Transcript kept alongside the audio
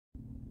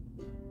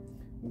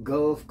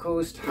Gulf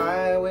Coast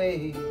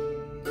Highway,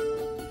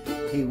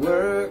 he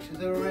worked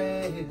the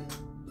rails,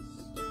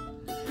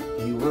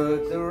 he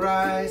worked the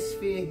rice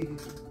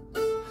fields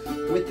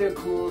with their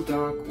cool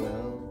dark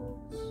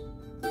wells.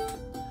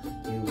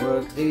 He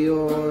worked the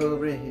oil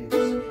rigs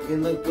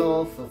in the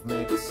Gulf of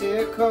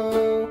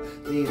Mexico.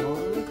 The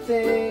only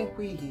thing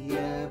we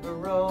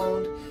ever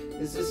owned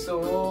is this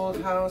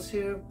old house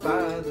here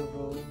by the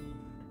road.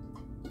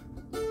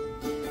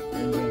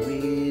 And when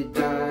we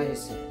die, he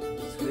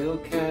says, we'll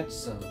catch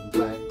some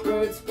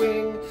blackbird's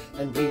wing,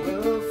 and we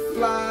will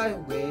fly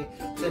away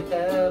to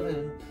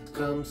heaven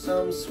come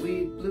some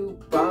sweet blue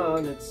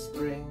bonnet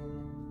spring.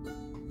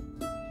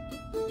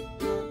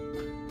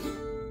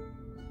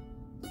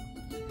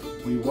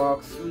 We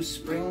walked through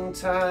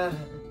springtime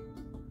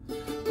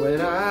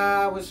when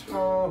I was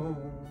home.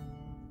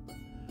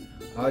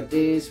 Our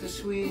days were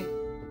sweet,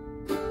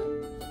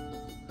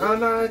 our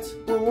nights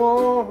were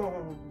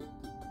warm.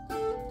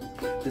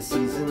 The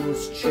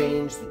seasons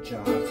change, the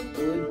jobs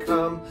would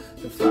come,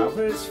 the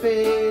flowers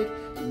fade,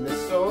 and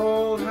this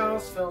old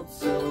house felt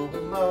so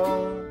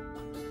alone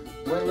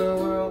when the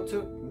world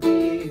took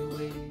me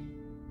away.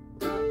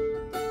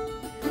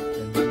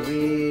 And when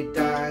we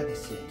die, they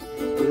say,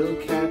 we'll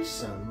catch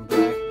some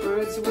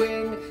blackbird's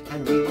wing,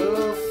 and we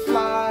will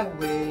fly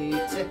away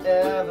to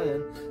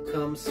heaven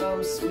come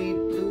some sweet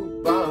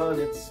blue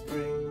bonnet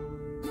spring.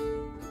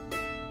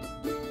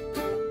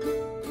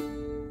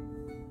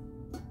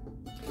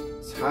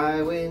 It's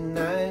Highway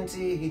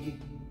 90,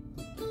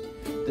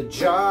 the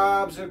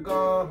jobs are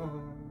gone.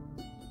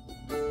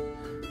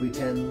 We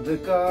tend the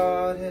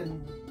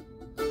garden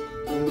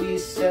and we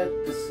set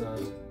the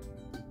sun.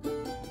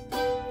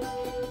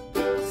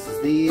 This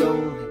is the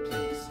only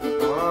place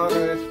on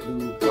earth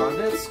blue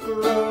bonnets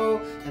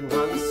grow, and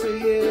once a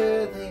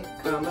year they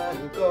come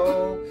and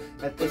go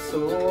at this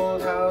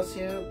old house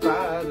here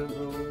by the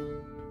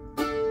road.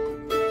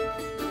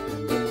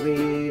 And when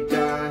we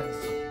die,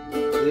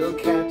 we'll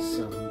catch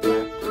some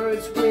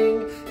blackbird's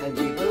wing, and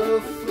we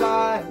will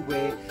fly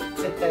away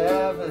to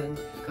heaven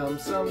come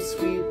some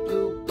sweet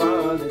blue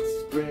bonnet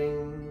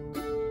spring.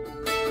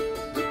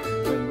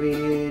 And when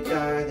we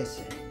die, they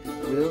say,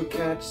 we'll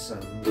catch some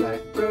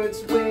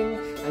blackbird's wing,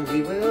 and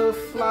we will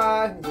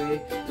fly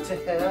away to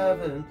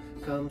heaven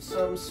come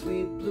some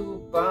sweet blue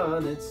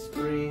bonnet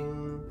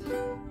spring.